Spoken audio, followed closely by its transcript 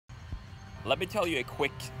Let me tell you a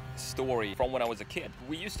quick story from when I was a kid.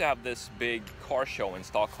 We used to have this big car show in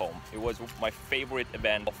Stockholm. It was my favorite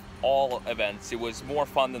event of all events. It was more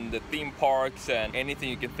fun than the theme parks and anything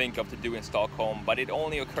you can think of to do in Stockholm, but it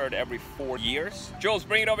only occurred every 4 years. Jules,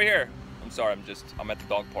 bring it over here. I'm sorry, I'm at the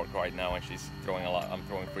dog park right now and she's throwing I'm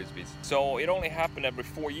throwing frisbees. So it only happened every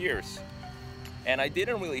 4 years. And I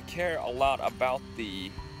didn't really care a lot about the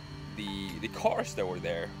cars that were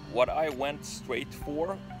there. What I went straight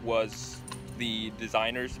for was the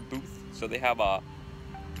designers booth. So they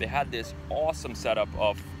had this awesome setup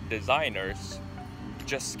of designers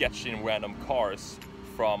just sketching random cars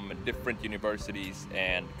from different universities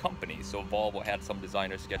and companies. So Volvo had some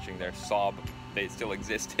designers sketching their Saab. They still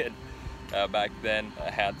existed back then.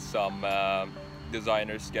 Had some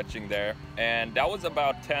designers sketching there, and that was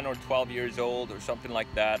about 10 or 12 years old or something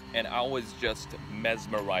like that, and I was just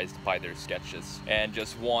mesmerized by their sketches and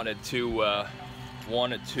just wanted to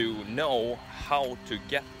know how to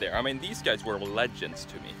get there. I mean, these guys were legends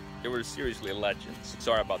to me. They were seriously legends.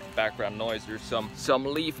 Sorry about the background noise. There's some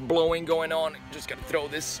leaf blowing going on. Just gotta throw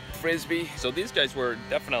this frisbee. So these guys were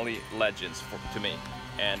definitely legends to me,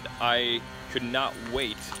 and I could not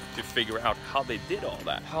wait to figure out how they did all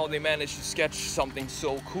that, how they managed to sketch something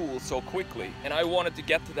so cool so quickly. And I wanted to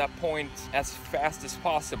get to that point as fast as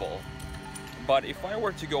possible. But if I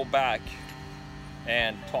were to go back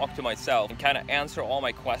and talk to myself and kind of answer all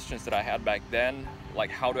my questions that I had back then,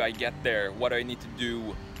 like how do I get there, what do I need to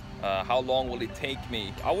do, how long will it take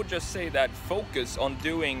me, I would just say that focus on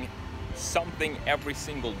doing something every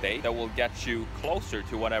single day that will get you closer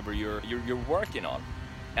to whatever you're working on.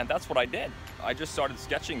 And that's what I did. I just started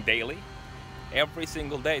sketching daily, every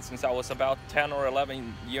single day since I was about 10 or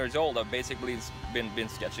 11 years old. I've basically been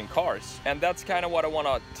sketching cars, and that's kind of what I want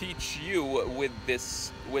to teach you with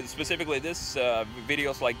specifically this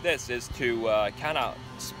videos like this, is to kind of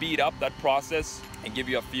speed up that process and give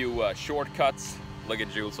you a few shortcuts. Look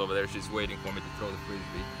at Jules over there; she's waiting for me to throw the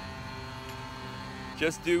frisbee.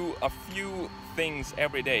 Just do a few things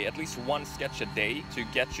every day, at least one sketch a day, to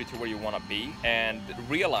get you to where you want to be, and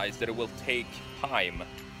realize that it will take time.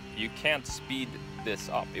 You can't speed this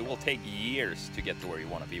up. It will take years to get to where you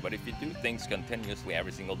want to be, but if you do things continuously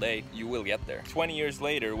every single day, you will get there. 20 years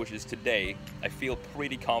later, which is today, I feel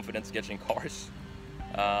pretty confident sketching cars.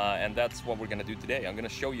 And that's what we're gonna do today. I'm gonna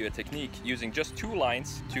show you a technique using just 2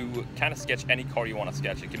 lines to kind of sketch any car you want to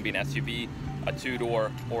sketch. It can be an SUV, a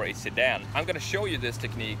 2-door, or a sedan. I'm gonna show you this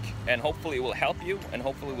technique, and hopefully it will help you, and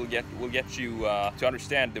hopefully we'll get you to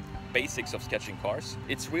understand the basics of sketching cars.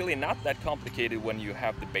 It's really not that complicated when you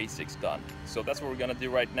have the basics done. So that's what we're gonna do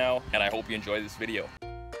right now, and I hope you enjoy this video.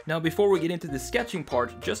 Now, before we get into the sketching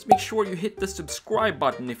part, just make sure you hit the subscribe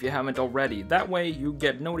button if you haven't already. That way you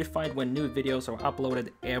get notified when new videos are uploaded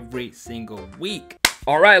every single week.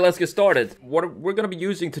 All right, let's get started. What we're gonna be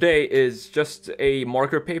using today is just a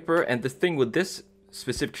marker paper, and the thing with this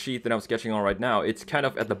specific sheet that I'm sketching on right now, it's kind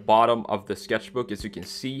of at the bottom of the sketchbook, as you can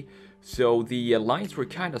see. So the lines were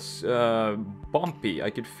kind of bumpy. I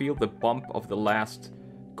could feel the bump of the last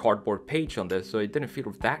cardboard page on this, so it didn't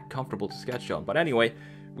feel that comfortable to sketch on. But anyway,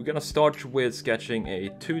 we're gonna start with sketching a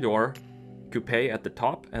 2-door coupe at the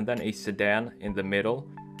top, and then a sedan in the middle,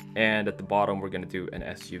 and at the bottom we're gonna do an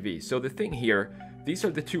SUV. So the thing here, these are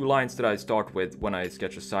the 2 lines that I start with when I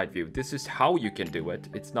sketch a side view. This is how you can do it.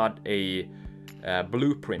 It's not a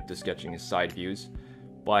blueprint to sketching side views,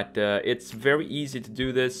 but it's very easy to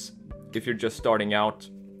do this if you're just starting out.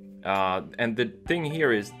 And the thing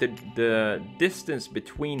here is that the distance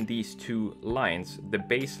between these 2 lines, the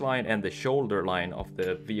baseline and the shoulder line of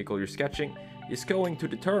the vehicle you're sketching, is going to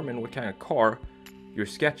determine what kind of car you're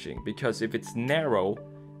sketching. Because if it's narrow,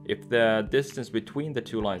 if the distance between the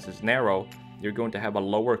 2 lines is narrow, you're going to have a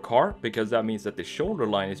lower car, because that means that the shoulder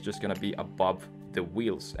line is just going to be above the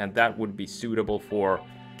wheels, and that would be suitable for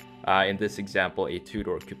in this example, a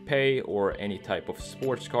 2-door coupe or any type of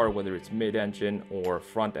sports car, whether it's mid-engine or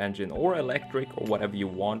front engine or electric or whatever you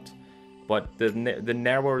want. But the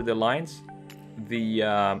narrower the lines, the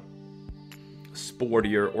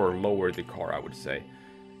sportier or lower the car, I would say.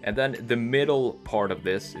 And then the middle part of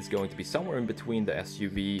this is going to be somewhere in between the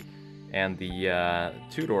SUV and the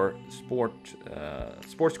 2-door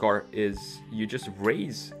sports car. Is you just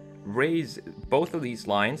raise both of these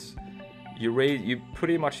lines. You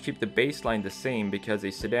pretty much keep the baseline the same, because a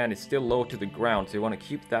sedan is still low to the ground, so you want to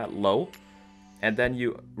keep that low. And then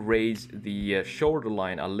you raise the shoulder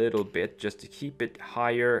line a little bit just to keep it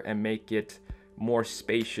higher and make it more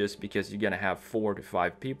spacious, because you're gonna have 4 to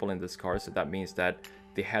 5 people in this car, so that means that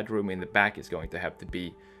the headroom in the back is going to have to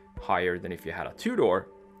be higher than if you had a 2-door.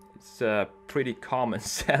 It's pretty common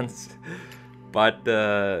sense. But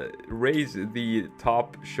raise the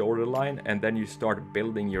top shoulder line and then you start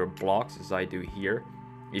building your blocks as I do here.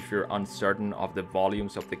 If you're uncertain of the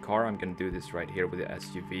volumes of the car, I'm going to do this right here with the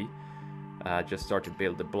SUV. Just start to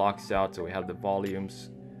build the blocks out so we have the volumes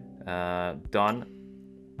done.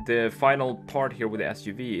 The final part here with the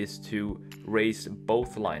SUV is to raise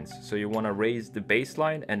both lines. So you want to raise the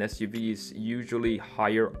baseline, and SUV is usually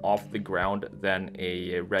higher off the ground than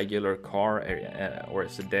a regular car or a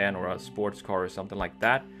sedan or a sports car or something like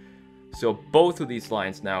that. So both of these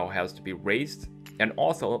lines now has to be raised, and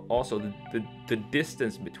also the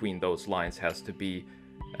distance between those lines has to be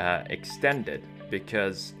extended,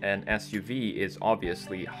 because an SUV is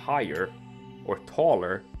obviously higher or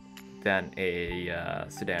taller than a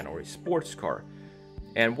sedan or a sports car.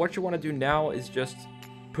 And what you want to do now is just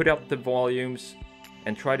put up the volumes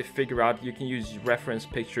and try to figure out. You can use reference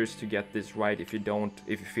pictures to get this right if you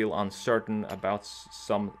feel uncertain about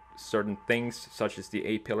some certain things, such as the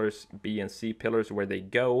A pillars, B and C pillars, where they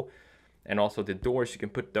go, and also the doors. You can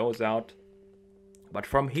put those out. But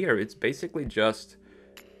from here, it's basically just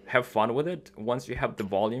have fun with it. Once you have the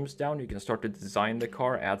volumes down, you can start to design the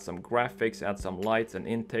car, add some graphics, add some lights and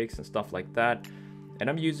intakes and stuff like that. And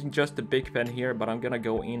I'm using just the Bic pen here, but I'm gonna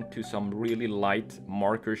go into some really light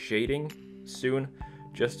marker shading soon,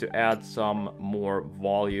 just to add some more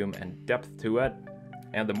volume and depth to it.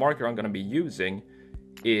 And the marker I'm gonna be using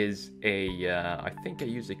is I think I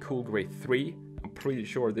use a Cool Grey 3. I'm pretty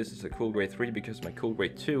sure this is a Cool Grey 3 because my Cool Grey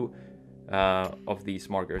 2 of these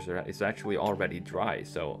markers is actually already dry.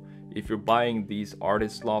 So if you're buying these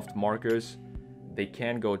Artist Loft markers, they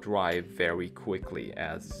can go dry very quickly,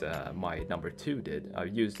 as my number 2 did.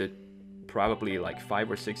 I've used it probably like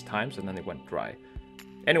 5 or 6 times and then it went dry.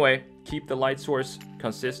 Anyway, keep the light source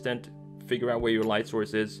consistent, figure out where your light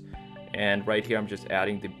source is, and right here I'm just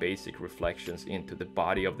adding the basic reflections into the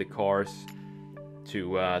body of the cars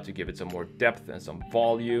to give it some more depth and some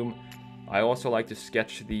volume. I also like to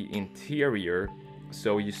sketch the interior,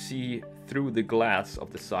 so you see through the glass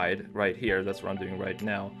of the side right here. That's what I'm doing right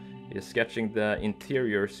now, is sketching the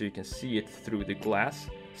interior so you can see it through the glass.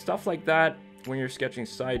 Stuff like that, when you're sketching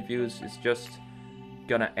side views, is just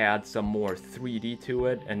gonna add some more 3D to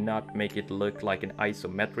it and not make it look like an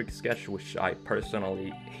isometric sketch, which I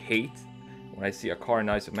personally hate. When I see a car in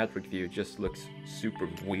isometric view, it just looks super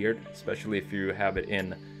weird, especially if you have it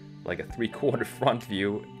in like a 3/4 front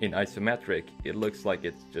view in isometric. It looks like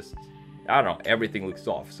it's just, I don't know, everything looks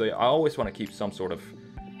off. So I always want to keep some sort of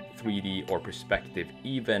 3D or perspective,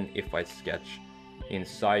 even if I sketch in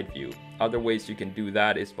side view. Other ways you can do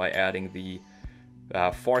that is by adding the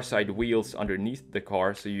far side wheels underneath the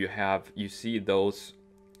car, so you see those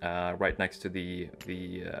right next to the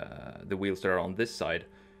wheels that are on this side.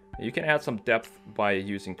 You can add some depth by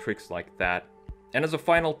using tricks like that. And as a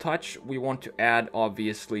final touch, we want to add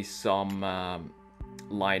obviously some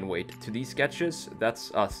line weight to these sketches.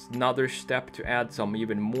 That's another step to add some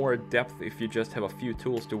even more depth if you just have a few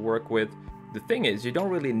tools to work with. The thing is, you don't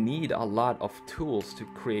really need a lot of tools to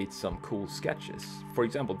create some cool sketches. For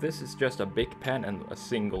example, this is just a Bic pen and a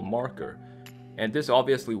single marker. And this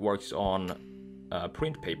obviously works on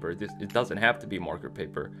print paper. It doesn't have to be marker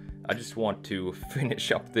paper. I just want to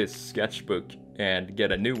finish up this sketchbook and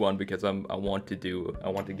get a new one because I want to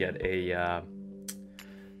get a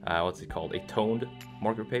what's it called, a toned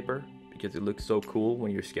marker paper, because it looks so cool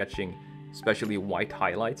when you're sketching, especially white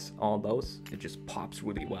highlights on those. It just pops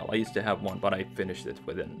really well. I used to have one, but I finished it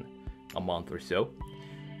within a month or so.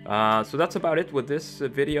 So that's about it with this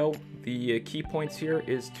video. The key points here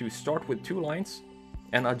is to start with 2 lines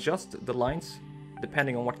and adjust the lines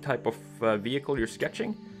depending on what type of vehicle you're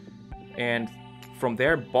sketching. And from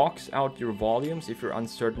there, box out your volumes if you're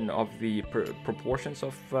uncertain of the proportions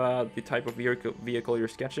of the type of vehicle you're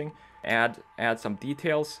sketching. Add some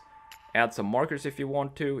details, add some markers if you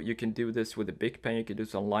want to. You can do this with a Bic pen. You can do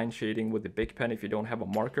some line shading with the Bic pen if you don't have a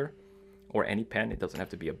marker, or any pen. It doesn't have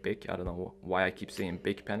to be a Bic. I don't know why I keep saying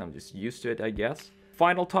Bic pen. I'm just used to it, I guess.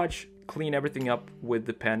 Final touch, clean everything up with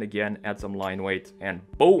the pen again, add some line weight, and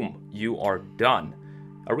boom, you are done.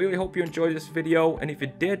 I really hope you enjoyed this video, and if you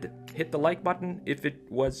did, hit the like button. If it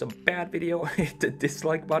was a bad video, hit the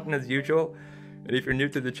dislike button as usual. And if you're new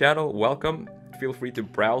to the channel, welcome. Feel free to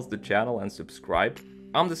browse the channel and subscribe.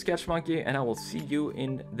 I'm the Sketch Monkey, and I will see you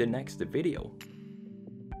in the next video.